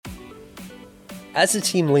As a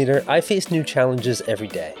team leader, I face new challenges every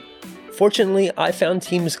day. Fortunately, I found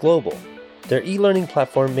Teams Global. Their e-learning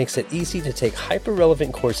platform makes it easy to take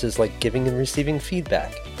hyper-relevant courses like giving and receiving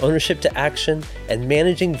feedback, ownership to action, and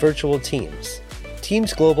managing virtual teams.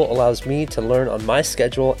 Teams Global allows me to learn on my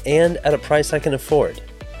schedule and at a price I can afford.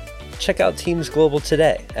 Check out Teams Global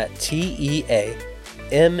today at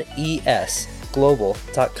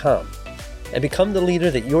teamesglobal.com and become the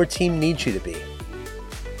leader that your team needs you to be.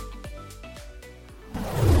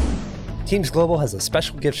 Teams Global has a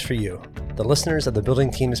special gift for you, the listeners of the Building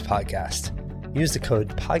Teams podcast. Use the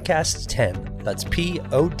code PODCAST10, that's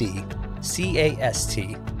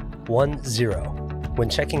PODCAST10, when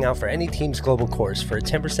checking out for any Teams Global course for a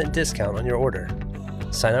 10% discount on your order.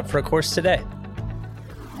 Sign up for a course today.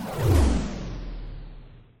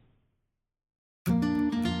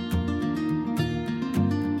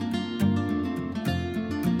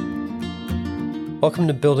 Welcome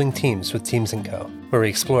to Building Teams with Teams & Co., where we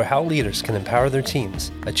explore how leaders can empower their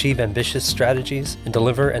teams, achieve ambitious strategies, and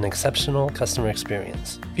deliver an exceptional customer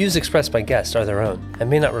experience. Views expressed by guests are their own and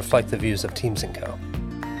may not reflect the views of Teams & Co.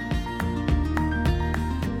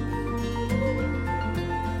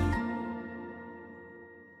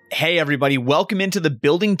 Hey, everybody. Welcome into the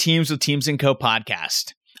Building Teams with Teams & Co.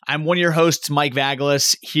 podcast. I'm one of your hosts, Mike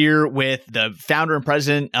Vagalis, here with the founder and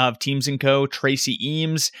president of Teams & Co., Tracy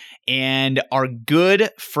Eames, and our good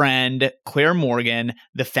friend, Claire Morgan,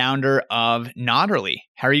 the founder of Nodderly.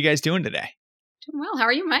 How are you guys doing today? Doing well. How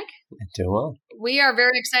are you, Mike? Doing well. We are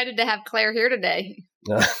very excited to have Claire here today.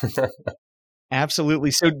 Absolutely.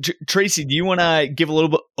 So, Tracy, do you want to give a little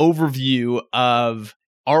bit overview of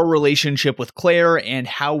our relationship with Claire and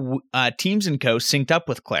how Teams & Co. synced up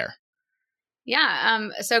with Claire? Yeah.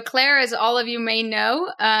 So Claire, as all of you may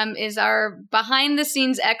know, is our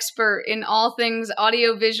behind-the-scenes expert in all things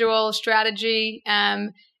audio-visual strategy.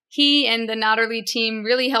 He and the Nodderly team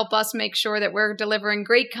really help us make sure that we're delivering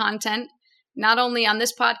great content, not only on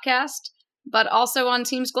this podcast, but also on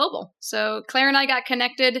Teams Global. So Claire and I got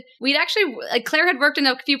connected. Claire had worked in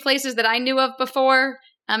a few places that I knew of before,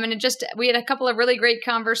 we had a couple of really great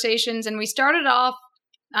conversations, and we started off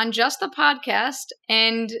on just the podcast.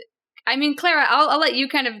 And I mean, Claire, I'll let you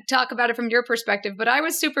kind of talk about it from your perspective, but I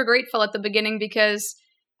was super grateful at the beginning because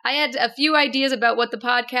I had a few ideas about what the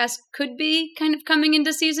podcast could be kind of coming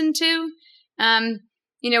into season 2.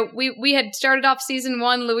 We had started off season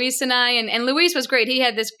 1, Luis and I, and Luis was great. He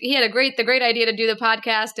had the great idea to do the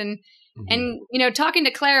podcast. And talking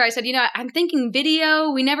to Claire, I said, I'm thinking video.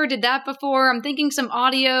 We never did that before. I'm thinking some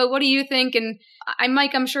audio. What do you think? And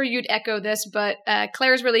Mike, I'm sure you'd echo this, but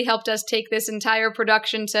Claire's really helped us take this entire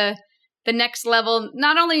production to the next level,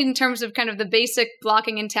 not only in terms of kind of the basic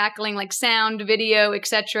blocking and tackling like sound, video,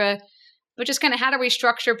 etc., but just kind of how do we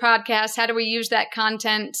structure podcasts? How do we use that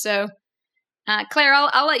content? So, Claire,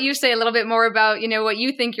 I'll let you say a little bit more about, what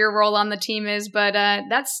you think your role on the team is, but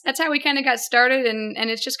that's how we kind of got started,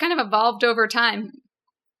 and it's just kind of evolved over time.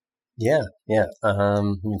 Yeah. Let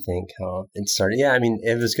me think how it started. Yeah, I mean,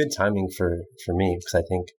 it was good timing for me because I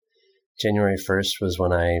think January 1st was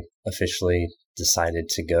when I officially decided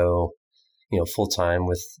to go full time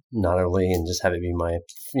with Nodderly and just have it be my,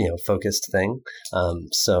 focused thing.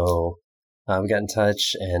 So we got in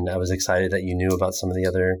touch, and I was excited that you knew about some of the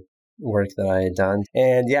other work that I had done.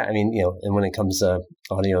 And yeah, I mean, and when it comes to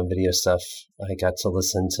audio and video stuff, I got to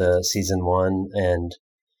listen to season 1, and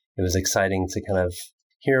it was exciting to kind of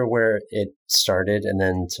hear where it started and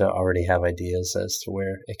then to already have ideas as to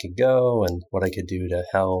where it could go and what I could do to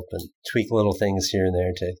help and tweak little things here and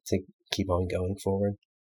there to keep on going forward.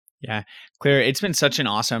 Yeah. Claire, it's been such an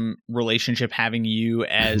awesome relationship having you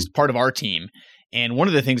as part of our team. And one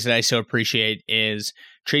of the things that I so appreciate is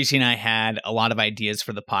Tracy and I had a lot of ideas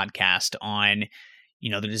for the podcast on,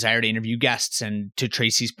 the desire to interview guests, and to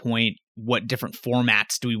Tracy's point, what different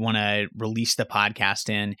formats do we want to release the podcast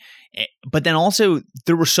in? But then also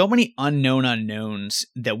there were so many unknown unknowns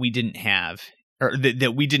that we didn't have, or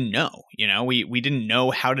that we didn't know, we didn't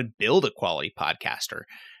know how to build a quality podcaster.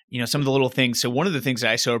 Some of the little things. So one of the things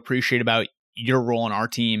that I so appreciate about your role on our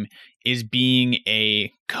team is being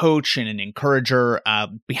a coach and an encourager.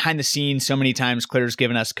 Behind the scenes, so many times Claire's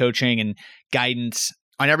given us coaching and guidance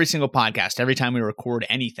on every single podcast, every time we record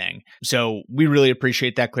anything. So we really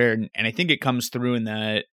appreciate that, Claire. And I think it comes through in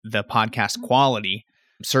the podcast quality,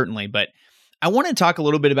 certainly. But I want to talk a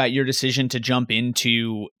little bit about your decision to jump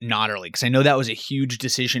into Nodderly, because I know that was a huge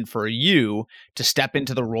decision for you to step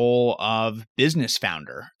into the role of business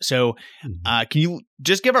founder. So can you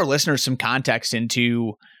just give our listeners some context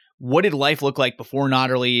into what did life look like before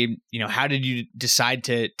Nodderly? How did you decide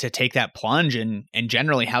to take that plunge, and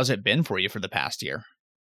generally, how's it been for you for the past year?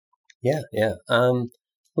 Yeah. COVID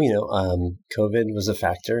was a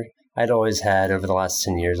factor. I'd always had, over the last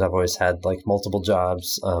 10 years, I've always had like multiple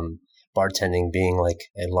jobs, bartending being like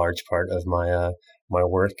a large part of my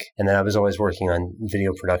work. And then I was always working on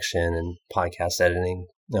video production and podcast editing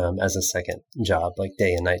as a second job, like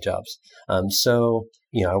day and night jobs. I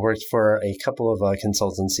worked for a couple of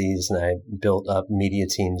consultancies, and I built up media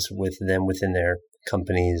teams with them within their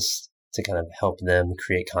companies to kind of help them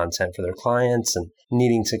create content for their clients, and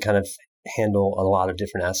needing to kind of handle a lot of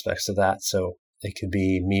different aspects of that. So it could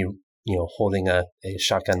be me, holding a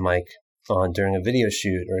shotgun mic on during a video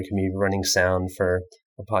shoot, or it can be running sound for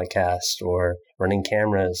a podcast, or running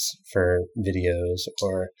cameras for videos,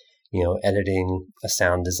 or, editing a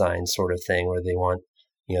sound design sort of thing where they want,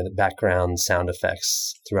 the background sound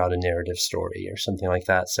effects throughout a narrative story or something like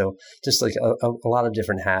that. So just like a lot of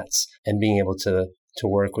different hats, and being able to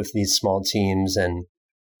work with these small teams and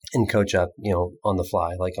coach up, on the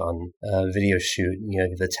fly, like on a video shoot,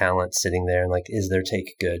 the talent sitting there and like, is their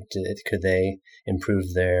take good? Could they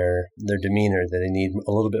improve their demeanor? Do they need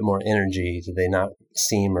a little bit more energy? Do they not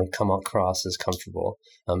seem or come across as comfortable?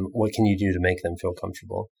 What can you do to make them feel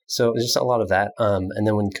comfortable? So just a lot of that. And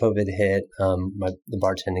then when COVID hit, the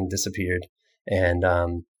bartending disappeared, and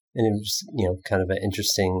it was, kind of an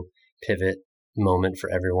interesting pivot moment for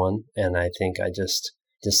everyone. And I think I just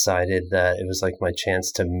decided that it was like my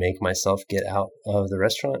chance to make myself get out of the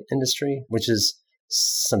restaurant industry, which is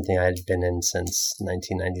something I had been in since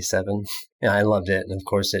 1997. And I loved it. And of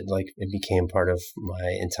course, it became part of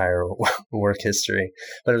my entire work history.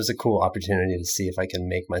 But it was a cool opportunity to see if I can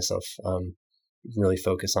make myself really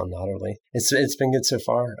focus on Notterly. It's been good so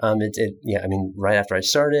far. Right after I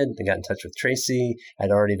started, I got in touch with Tracy.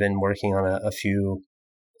 I'd already been working on a few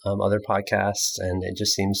other podcasts, and it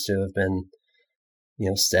just seems to have been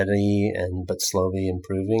steady but slowly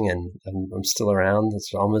improving, and I'm still around.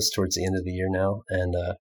 It's almost towards the end of the year now, and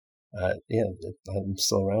I'm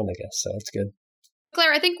still around, I guess. So that's good.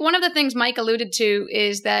 Claire, I think one of the things Mike alluded to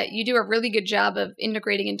is that you do a really good job of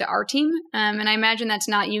integrating into our team, and I imagine that's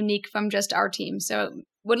not unique from just our team. So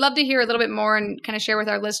would love to hear a little bit more and kind of share with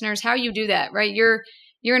our listeners how you do that. Right, you're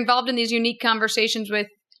involved in these unique conversations with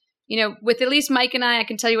at least Mike and I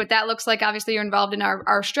can tell you what that looks like. Obviously, you're involved in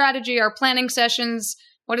our strategy, our planning sessions.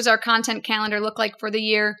 What does our content calendar look like for the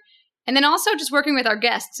year? And then also just working with our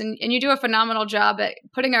guests. And you do a phenomenal job at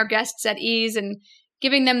putting our guests at ease and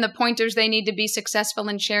giving them the pointers they need to be successful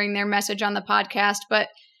in sharing their message on the podcast. But,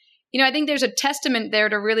 I think there's a testament there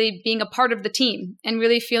to really being a part of the team and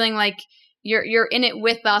really feeling like you're in it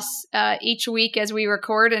with us each week as we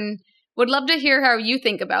record. And would love to hear how you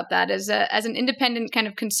think about that as an independent kind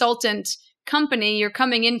of consultant company. You're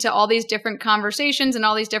coming into all these different conversations and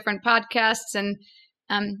all these different podcasts, and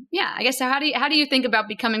I guess how do you think about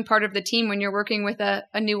becoming part of the team when you're working with a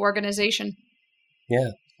new organization? Yeah,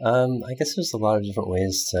 I guess there's a lot of different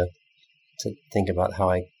ways to think about how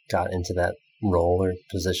I got into that role or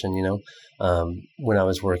position. When I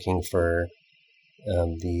was working for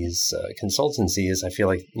these consultancies, I feel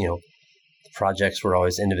like projects were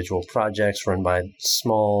always individual projects run by a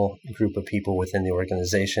small group of people within the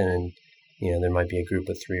organization. And, there might be a group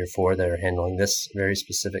of 3 or 4 that are handling this very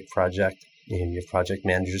specific project. You have project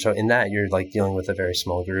managers. So in that, you're like dealing with a very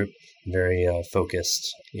small group, very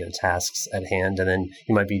focused, tasks at hand. And then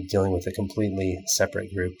you might be dealing with a completely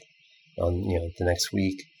separate group on, the next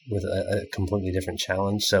week with a completely different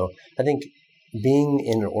challenge. So I think being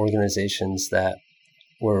in organizations that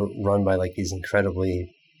were run by like these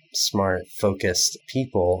incredibly smart, focused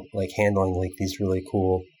people, like handling like these really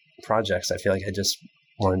cool projects, I feel like I just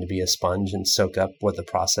wanted to be a sponge and soak up what the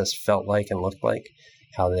process felt like and looked like,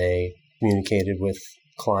 how they communicated with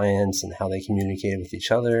clients and how they communicated with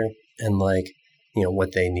each other, and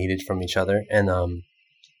what they needed from each other. And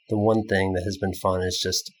the one thing that has been fun is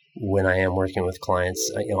just when I am working with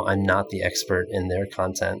clients, I'm not the expert in their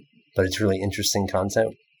content, but it's really interesting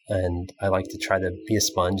content. And I like to try to be a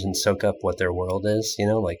sponge and soak up what their world is,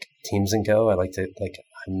 like Teams & Go. I like to,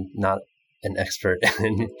 I'm not an expert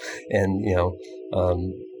in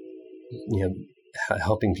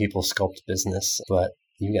helping people sculpt business, but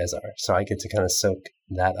you guys are. So I get to kind of soak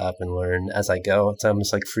that up and learn as I go. It's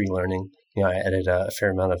almost like free learning. I edit a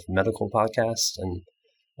fair amount of medical podcasts, and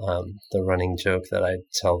the running joke that I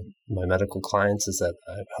tell my medical clients is that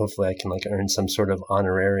hopefully I can earn some sort of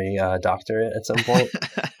honorary doctorate at some point.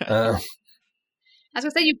 I was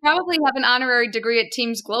going to say, you probably have an honorary degree at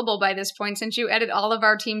Teams Global by this point, since you edit all of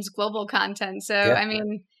our Teams Global content. So, yeah. I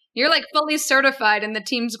mean, you're fully certified in the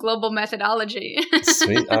Teams Global methodology.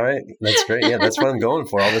 Sweet. All right. That's great. Yeah, that's what I'm going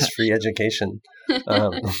for, all this free education.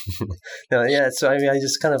 So I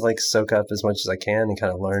just kind of soak up as much as I can and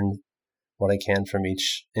kind of learn what I can from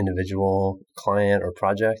each individual client or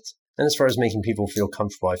project. And as far as making people feel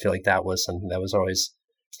comfortable, I feel like that was something that was always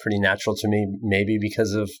pretty natural to me, maybe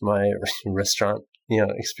because of my restaurant,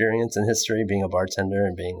 experience and history, being a bartender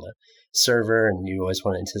and being a server. And you always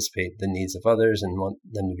want to anticipate the needs of others and want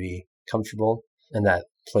them to be comfortable. And that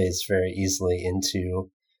plays very easily into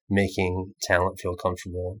making talent feel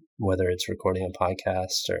comfortable, whether it's recording a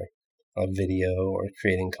podcast or a video or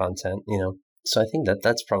creating content, So I think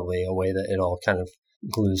that's probably a way that it all kind of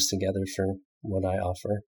glues together for what I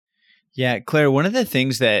offer. Yeah, Claire, one of the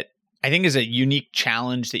things that I think is a unique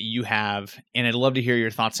challenge that you have, and I'd love to hear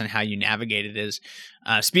your thoughts on how you navigate it, is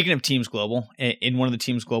speaking of Teams Global, in one of the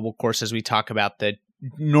Teams Global courses, we talk about the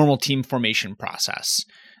normal team formation process.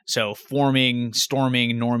 So forming,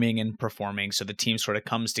 storming, norming, and performing. So the team sort of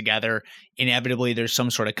comes together. Inevitably, there's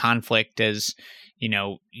some sort of conflict as,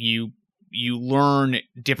 you learn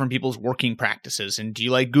different people's working practices. And do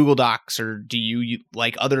you like Google Docs, or do you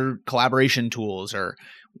like other collaboration tools, or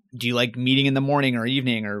do you like meeting in the morning or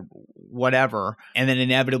evening or whatever? And then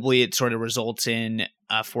inevitably it sort of results in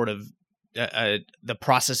the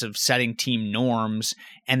process of setting team norms.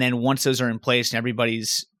 And then once those are in place and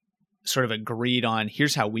everybody's sort of agreed on,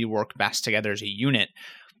 here's how we work best together as a unit,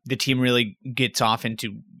 the team really gets off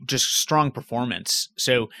into just strong performance.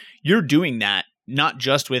 So you're doing that not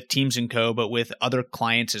just with Teams & Co., but with other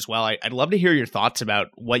clients as well. I'd love to hear your thoughts about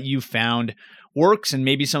what you found works and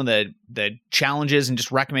maybe some of the challenges and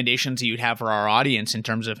just recommendations that you'd have for our audience in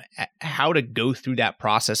terms of how to go through that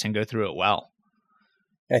process and go through it well.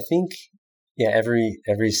 I think,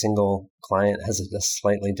 every single client has a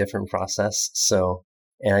slightly different process.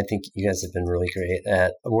 And I think you guys have been really great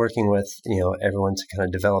at working with, everyone to kind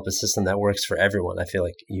of develop a system that works for everyone. I feel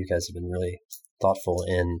like you guys have been really thoughtful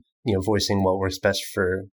in, voicing what works best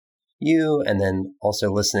for you, and then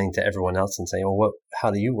also listening to everyone else and saying, well,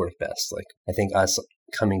 how do you work best? Like, I think us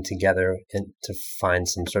coming together and to find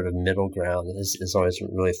some sort of middle ground is always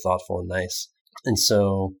really thoughtful and nice. And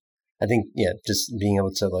so I think, just being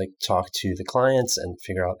able to talk to the clients and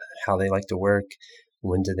figure out how they like to work,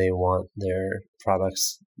 when do they want their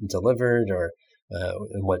products delivered, or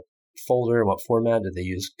in what folder, what format. Do they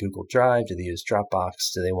use Google Drive? Do they use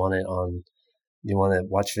Dropbox? Do they want it on? Do you want to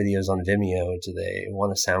watch videos on Vimeo? Do they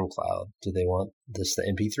want a SoundCloud? Do they want the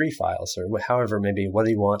MP3 files, or however? Maybe what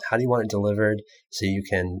do you want? How do you want it delivered so you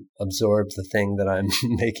can absorb the thing that I'm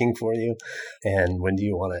making for you? And when do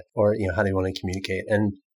you want it? Or how do you want to communicate?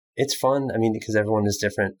 And it's fun. I mean, because everyone is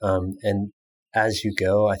different. And as you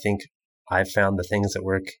go, I think I've found the things that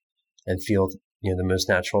work and feel the most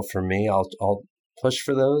natural for me. I'll push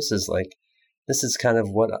for those. Is this is kind of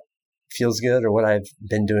what feels good, or what I've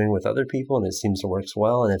been doing with other people, and it seems to work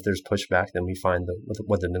well. And if there's pushback, then we find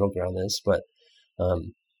what the middle ground is. But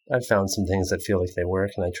I've found some things that feel like they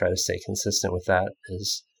work, and I try to stay consistent with that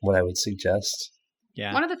is what I would suggest.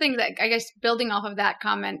 Yeah. One of the things that, I guess, building off of that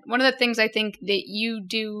comment, one of the things I think that you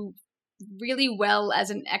do really well as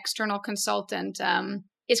an external consultant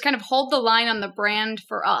is kind of hold the line on the brand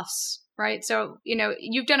for us, right? So,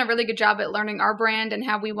 you've done a really good job at learning our brand and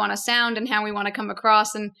how we want to sound and how we want to come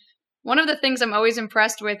across. And one of the things I'm always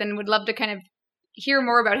impressed with and would love to kind of hear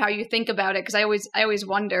more about how you think about it, because I always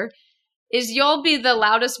wonder, is you'll be the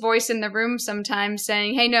loudest voice in the room sometimes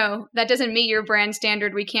saying, hey, no, that doesn't meet your brand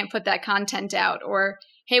standard. We can't put that content out. Or,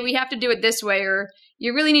 hey, we have to do it this way. Or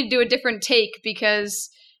you really need to do a different take because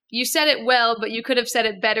you said it well, but you could have said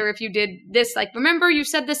it better if you did this. Like, remember, you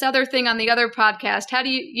said this other thing on the other podcast. How do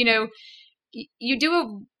you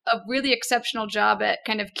do a really exceptional job at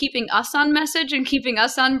kind of keeping us on message and keeping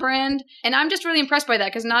us on brand. And I'm just really impressed by that,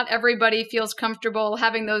 because not everybody feels comfortable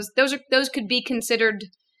having those could be considered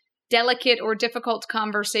delicate or difficult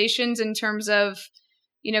conversations in terms of,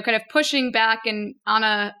 kind of pushing back and on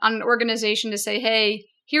an organization to say, hey,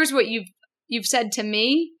 here's what you've said to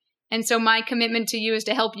me. And so my commitment to you is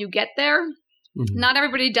to help you get there. Mm-hmm. Not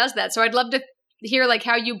everybody does that. So I'd love to hear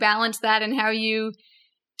how you balance that, and how you,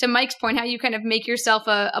 to Mike's point, how you kind of make yourself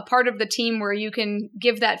a part of the team where you can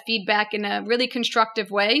give that feedback in a really constructive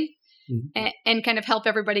way, mm-hmm. and kind of help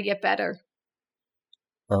everybody get better.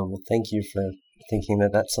 Well, thank you for thinking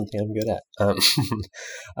that that's something I'm good at.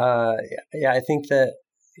 I think that,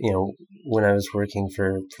 when I was working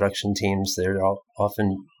for production teams, they're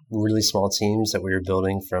often really small teams that we were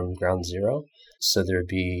building from ground zero. So there'd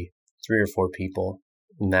be 3 or 4 people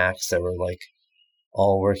max that were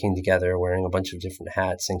all working together, wearing a bunch of different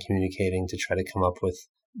hats and communicating to try to come up with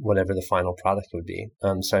whatever the final product would be.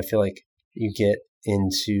 So I feel like you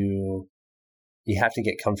have to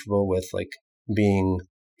get comfortable with being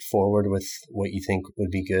forward with what you think would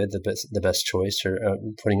be good, the best choice, or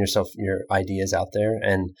putting your ideas out there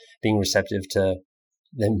and being receptive to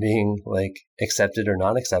them being like accepted or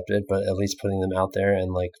not accepted, but at least putting them out there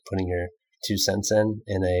and like putting your 2 cents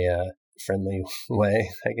in a friendly way,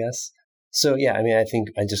 I guess. So yeah, I mean, I think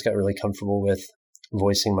I just got really comfortable with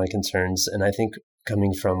voicing my concerns. And I think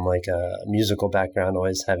coming from like a musical background,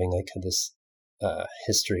 always having like this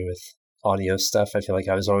history with audio stuff, I feel like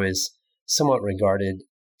I was always somewhat regarded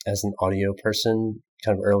as an audio person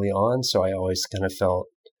kind of early on. So I always kind of felt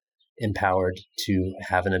empowered to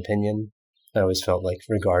have an opinion. I always felt like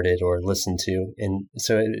regarded or listened to. And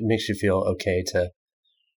so it makes you feel okay to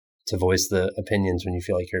voice the opinions when you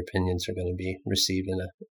feel like your opinions are going to be received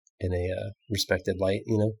in a respected light,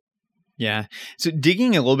 you know? Yeah. So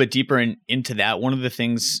digging a little bit deeper into that, one of the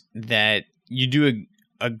things that you do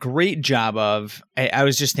a great job of, I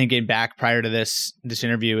was just thinking back prior to this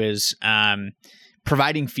interview, is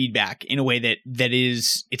providing feedback in a way that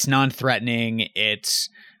is, it's non-threatening, it's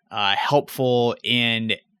helpful.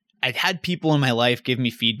 And I've had people in my life give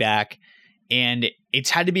me feedback, and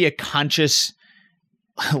it's had to be a conscious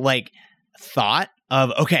like thought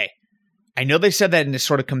of, okay, I know they said that in this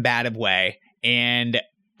sort of combative way, and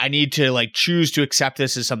I need to like choose to accept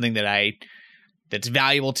this as something that's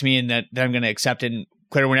valuable to me and that I'm going to accept it. And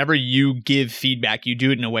Claire, whenever you give feedback, you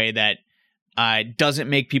do it in a way that doesn't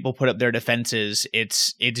make people put up their defenses.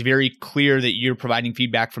 It's very clear that you're providing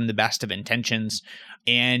feedback from the best of intentions,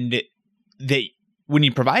 and that when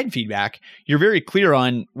you provide feedback, you're very clear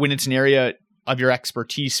on when it's an area of your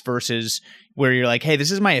expertise versus where you're like, hey,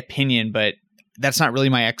 this is my opinion, but that's not really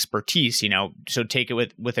my expertise, you know, so take it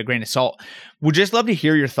with a grain of salt. Would just love to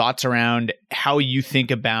hear your thoughts around how you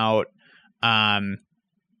think about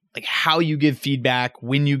like how you give feedback,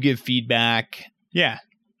 when you give feedback. Yeah.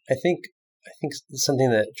 I think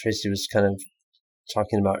something that Tracy was kind of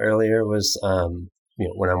talking about earlier was,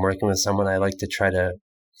 when I'm working with someone, I like to try to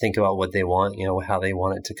think about what they want, how they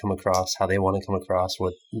want it to come across, how they want to come across,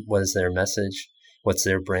 what is their message, what's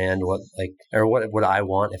their brand, what would I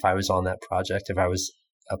want if I was on that project, if I was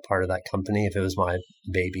a part of that company, if it was my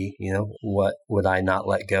baby, what would I not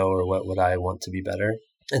let go, or what would I want to be better?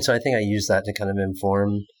 And so I think I use that to kind of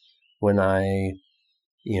inform when I,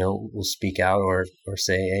 will speak out or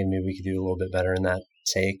say, hey, maybe we could do a little bit better in that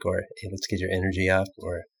take, or hey, let's get your energy up,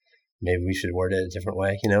 or maybe we should word it a different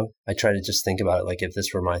way. I try to just think about it like, if this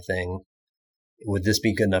were my thing, would this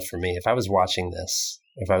be good enough for me? If I was watching this,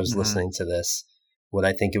 if I was listening to this, would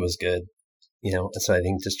I think it was good? And so I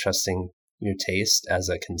think just trusting your taste as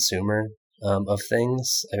a consumer of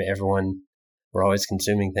things. I mean, we're always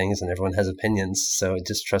consuming things and everyone has opinions. So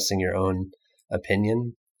just trusting your own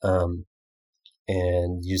opinion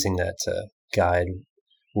and using that to guide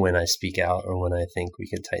when I speak out or when I think we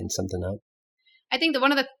could tighten something up. I think that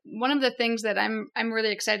one of the things that I'm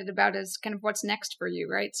really excited about is kind of what's next for you,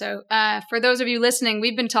 right? So for those of you listening,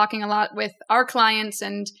 we've been talking a lot with our clients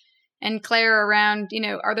and Claire around,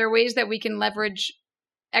 are there ways that we can leverage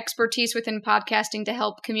expertise within podcasting to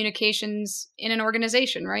help communications in an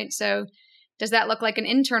organization, right? So does that look like an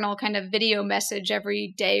internal kind of video message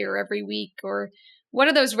every day or every week? Or what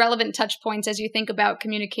are those relevant touch points as you think about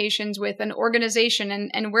communications with an organization?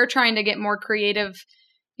 And we're trying to get more creative,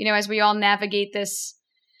 as we all navigate this,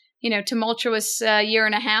 tumultuous year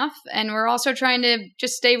and a half. And we're also trying to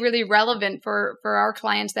just stay really relevant for our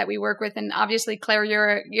clients that we work with. And obviously, Claire,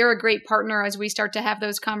 you're a great partner as we start to have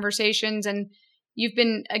those conversations. And you've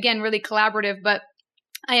been, again, really collaborative. But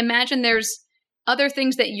I imagine there's other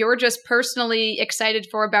things that you're just personally excited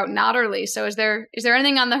for about Notterly. So is there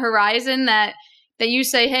anything on the horizon that you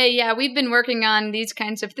say, hey, yeah, we've been working on these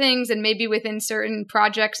kinds of things, and maybe within certain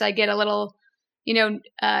projects I get a little,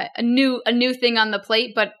 a new thing on the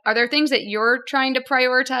plate, but are there things that you're trying to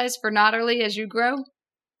prioritize for Notterly as you grow?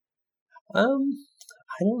 I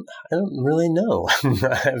don't really know.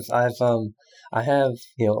 I have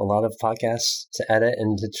a lot of podcasts to edit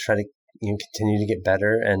and to try to continue to get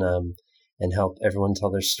better and help everyone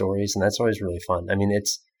tell their stories, and that's always really fun. I mean,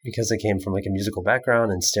 it's because I came from like a musical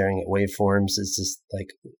background and staring at waveforms. It's just like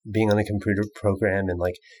being on a computer program and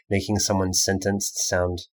like making someone's sentence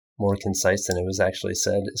sound more concise than it was actually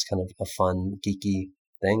said is kind of a fun, geeky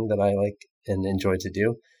thing that I like and enjoy to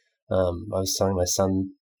do. I was telling my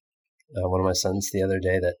son, one of my sons the other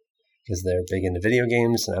day, that because they're big into video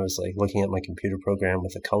games, and I was like looking at my computer program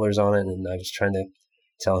with the colors on it, and I was trying to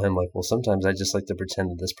tell him like, well, sometimes I just like to pretend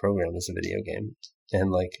that this program is a video game,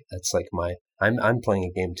 and like that's like I'm playing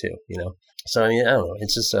a game too, So I mean, I don't know.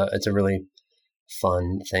 It's just it's a really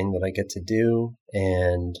fun thing that I get to do,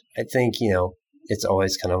 and I think it's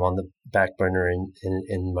always kind of on the back burner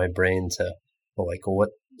in my brain to, well, like, what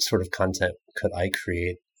sort of content could I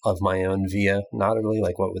create of my own via Notterly?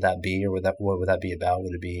 Like, what would that be, or what would that be about?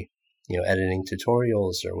 Would it be, editing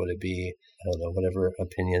tutorials, or would it be, I don't know, whatever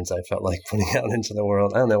opinions I felt like putting out into the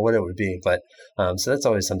world? I don't know what it would be, but so that's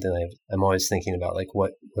always something I'm always thinking about, like,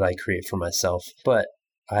 what would I create for myself? But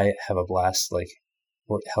I have a blast, like,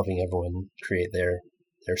 helping everyone create their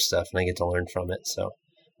stuff, and I get to learn from it. So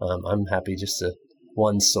I'm happy just to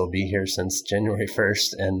still be here since January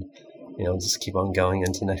 1st, and just keep on going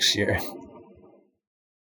into next year.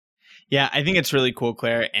 Yeah, I think it's really cool,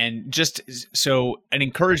 Claire. And just so an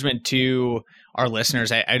encouragement to our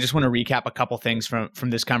listeners, I just want to recap a couple things from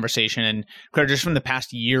this conversation. And Claire, just from the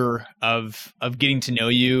past year of getting to know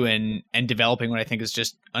you and developing what I think is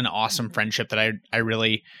just an awesome friendship that I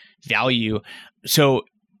really value. So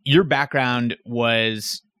your background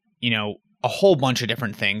was, a whole bunch of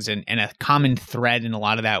different things, and a common thread in a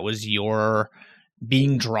lot of that was your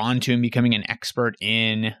being drawn to and becoming an expert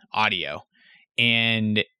in audio.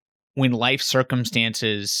 And when life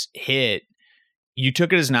circumstances hit, you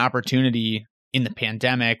took it as an opportunity in the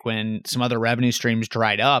pandemic when some other revenue streams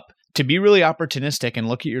dried up to be really opportunistic and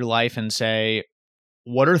look at your life and say,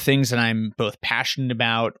 what are things that I'm both passionate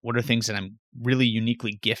about? What are things that I'm really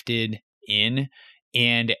uniquely gifted in?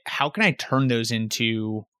 And how can I turn those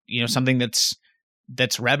into, something that's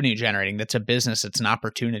revenue generating, that's a business, that's an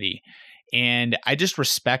opportunity? And I just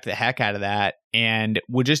respect the heck out of that, and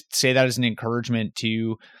would just say that as an encouragement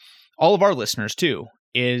to all of our listeners too,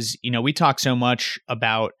 is, we talk so much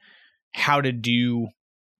about how to do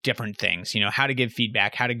different things, how to give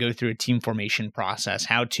feedback, how to go through a team formation process,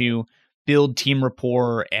 how to build team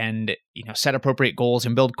rapport and, set appropriate goals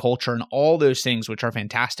and build culture and all those things, which are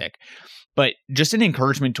fantastic. But just an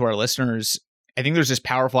encouragement to our listeners, I think there's this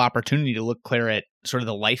powerful opportunity to look, Claire, at sort of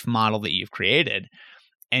the life model that you've created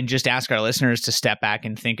and just ask our listeners to step back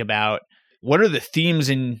and think about what are the themes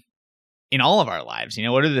in all of our lives.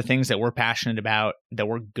 What are the things that we're passionate about, that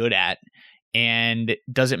we're good at? And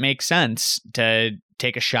does it make sense to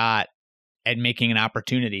take a shot at making an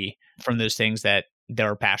opportunity from those things that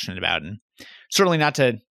we're passionate about? And certainly not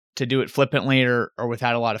to do it flippantly or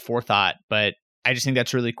without a lot of forethought, but I just think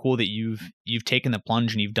that's really cool that you've taken the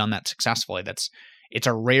plunge and you've done that successfully. It's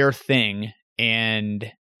a rare thing,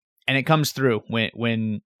 and it comes through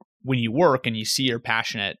when you work and you see your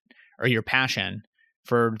passion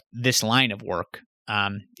for this line of work.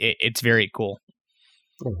 It's very cool.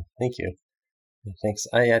 Oh, thank you. Thanks.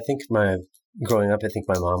 I think growing up, I think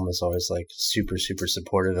my mom was always like super, super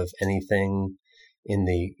supportive of anything in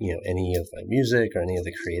the, any of my music or any of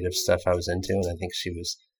the creative stuff I was into. And I think she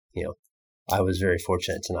was, I was very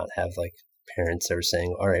fortunate to not have like parents that were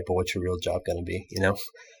saying, all right, but what's your real job going to be?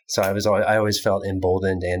 So I always felt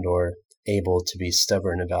emboldened and or able to be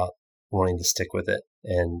stubborn about wanting to stick with it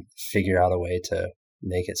and figure out a way to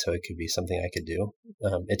make it so it could be something I could do.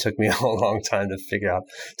 It took me a long time to figure out.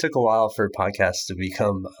 It took a while for podcasts to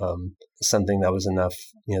become something that was enough.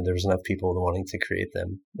 There was enough people wanting to create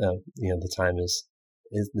them. The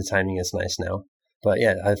timing is nice now. But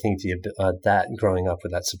yeah, I think that growing up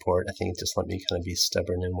with that support, I think it just let me kind of be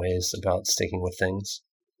stubborn in ways about sticking with things.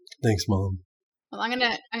 Thanks, Mom. Well, I'm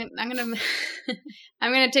gonna I'm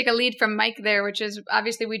gonna take a lead from Mike there, which is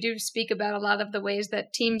obviously we do speak about a lot of the ways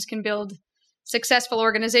that teams can build successful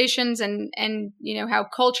organizations and how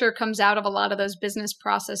culture comes out of a lot of those business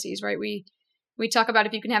processes, right? We talk about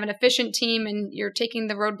if you can have an efficient team and you're taking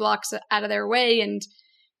the roadblocks out of their way and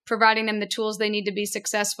providing them the tools they need to be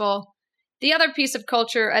successful. The other piece of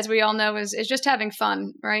culture, as we all know, is just having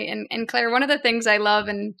fun, right? And Claire, one of the things I love,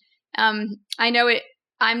 and I know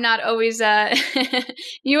I'm not always,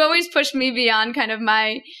 you always push me beyond kind of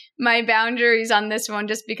my boundaries on this one,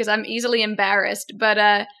 just because I'm easily embarrassed.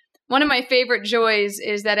 But one of my favorite joys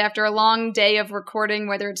is that after a long day of recording,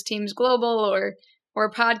 whether it's Teams Global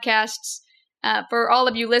or podcasts, for all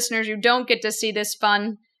of you listeners, you don't get to see this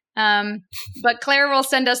fun. But Claire will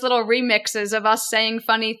send us little remixes of us saying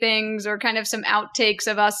funny things or kind of some outtakes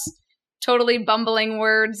of us totally bumbling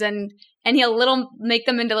words, and he'll make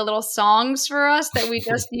them into little songs for us that we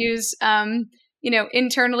just use,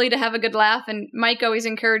 internally to have a good laugh. And Mike always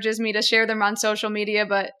encourages me to share them on social media,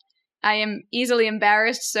 but I am easily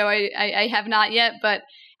embarrassed, so I have not yet. But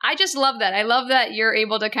I just love that. I love that you're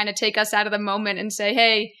able to kind of take us out of the moment and say,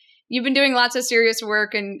 hey, you've been doing lots of serious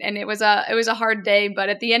work and it was a hard day, but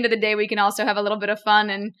at the end of the day, we can also have a little bit of fun.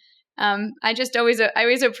 And I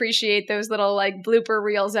always appreciate those little like blooper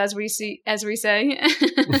reels, as we say.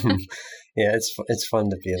 Yeah, it's fun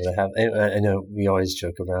to be able to have. I know we always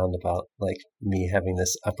joke around about like me having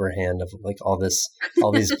this upper hand of like all these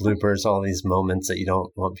bloopers, all these moments that you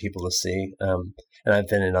don't want people to see. And I've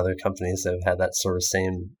been in other companies that have had that sort of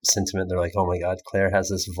same sentiment. They're like, "Oh my God, Claire has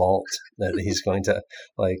this vault that he's going to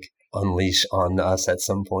like unleash on us at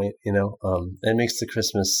some point." You know, it makes the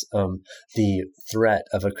Christmas, the threat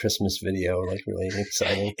of a Christmas video like really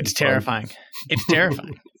exciting. It's terrifying. It's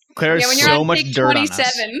terrifying. Claire's when you're so on much take dirt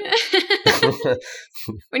 27, on us.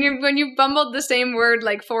 when you bumbled the same word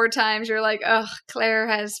like 4 times, you're like, oh, Claire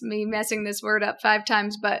has me messing this word up 5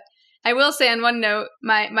 times. But I will say on one note,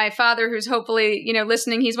 my father, who's hopefully,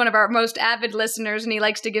 listening, he's one of our most avid listeners, and he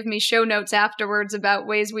likes to give me show notes afterwards about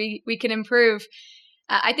ways we can improve.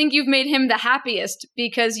 I think you've made him the happiest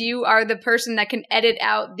because you are the person that can edit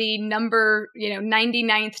out the number,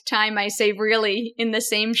 99th time I say really in the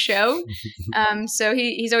same show. So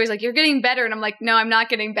he's always like, "You're getting better." And I'm like, "No, I'm not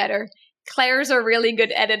getting better. Claire's a really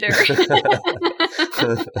good editor."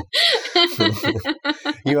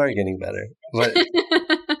 You are getting better. But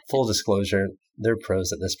full disclosure, they're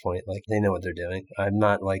pros at this point. Like they know what they're doing. I'm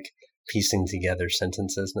not like piecing together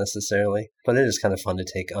sentences necessarily, but it is kind of fun to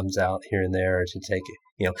take ums out here and there, or to take,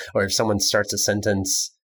 or if someone starts a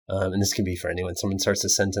sentence, and this can be for anyone, someone starts a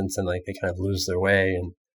sentence and like they kind of lose their way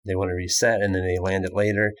and they want to reset and then they land it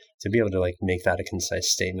later, to be able to like make that a concise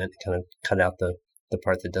statement, kind of cut out the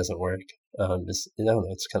part that doesn't work. I don't know,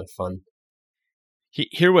 it's kind of fun.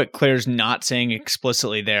 Hear what Claire's not saying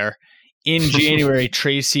explicitly there. In January,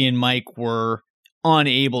 Tracy and Mike were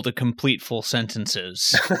unable to complete full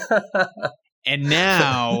sentences. And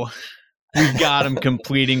now we've got them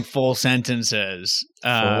completing full sentences.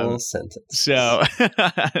 Full sentence. So,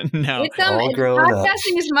 no. All grown up.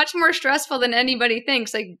 Podcasting is much more stressful than anybody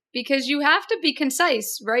thinks, like, because you have to be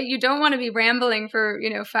concise, right? You don't want to be rambling for,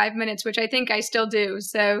 5 minutes, which I think I still do.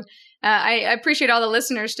 So I appreciate all the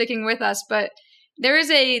listeners sticking with us, but there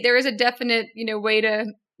is a definite, way to,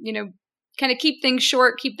 kind of keep things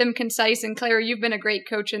short, keep them concise. And Claire, you've been a great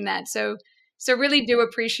coach in that. So really do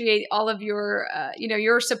appreciate all of your,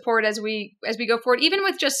 your support as we go forward, even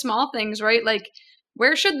with just small things, right? Like,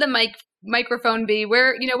 where should the microphone be?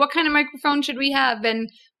 Where, what kind of microphone should we have? And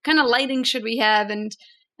what kind of lighting should we have? And,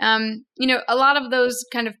 a lot of those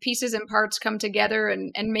kind of pieces and parts come together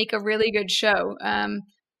and make a really good show.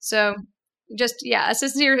 So just, a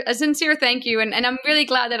sincere thank you. And I'm really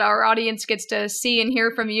glad that our audience gets to see and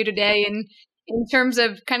hear from you today. And in terms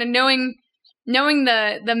of kind of knowing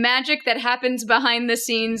the magic that happens behind the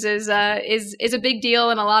scenes is a big deal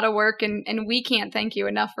and a lot of work. And we can't thank you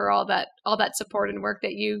enough for all that support and work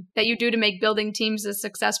that you do to make Building Teams a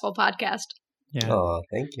successful podcast. Yeah. Oh,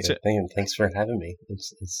 thank you. Thanks for having me.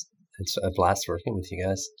 It's a blast working with you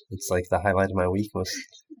guys. It's like the highlight of my week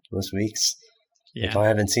most weeks. Yeah. If I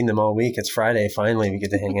haven't seen them all week, it's Friday. Finally, we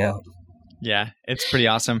get to hang out. Yeah, it's pretty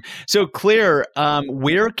awesome. So, Claire,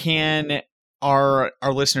 where can our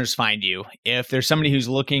listeners find you? If there's somebody who's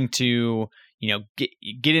looking to,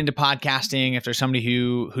 get into podcasting, if there's somebody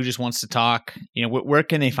who just wants to talk, where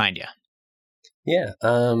can they find you? Yeah,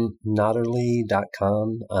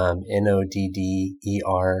 Nodderly.com,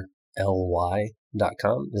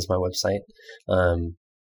 Nodderly.com is my website.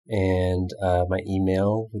 And my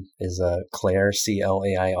email is Claire,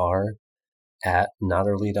 Clair,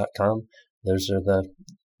 @Nodderly.com. Those are the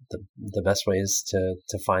best ways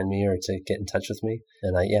to find me or to get in touch with me.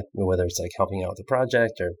 And whether it's like helping out with the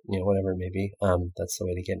project or whatever it may be, that's the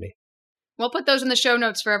way to get me. We'll put those in the show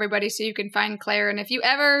notes for everybody so you can find Claire. And if you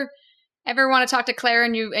ever want to talk to Claire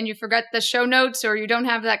and you forget the show notes or you don't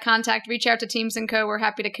have that contact, reach out to Teams & Co. We're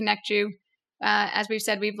happy to connect you. As we've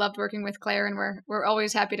said, we've loved working with Claire, and we're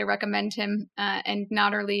always happy to recommend him and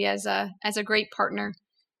Nodderly as a great partner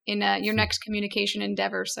in your next communication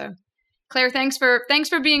endeavor. So, Claire, thanks for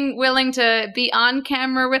being willing to be on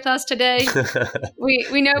camera with us today.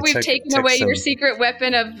 We know we've taken away your secret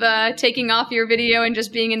weapon of taking off your video and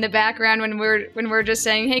just being in the background when we're just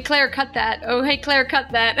saying, "Hey, Claire, cut that." "Oh, hey, Claire, cut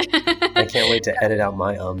that." I can't wait to edit out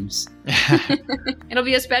my ums. It'll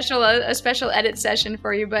be a special edit session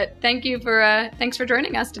for you. But thanks for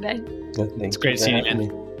joining us today. It's great seeing you,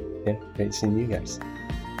 man. Yeah, great seeing you guys.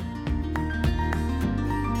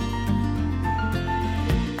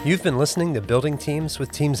 You've been listening to Building Teams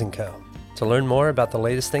with Teams & Co. To learn more about the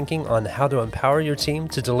latest thinking on how to empower your team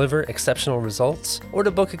to deliver exceptional results or to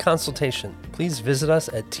book a consultation, please visit us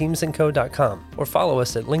at teamsandco.com or follow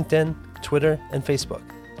us at LinkedIn, Twitter, and Facebook.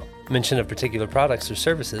 Mention of particular products or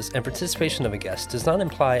services and participation of a guest does not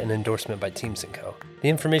imply an endorsement by Teams & Co. The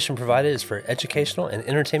information provided is for educational and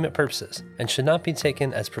entertainment purposes and should not be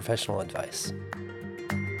taken as professional advice.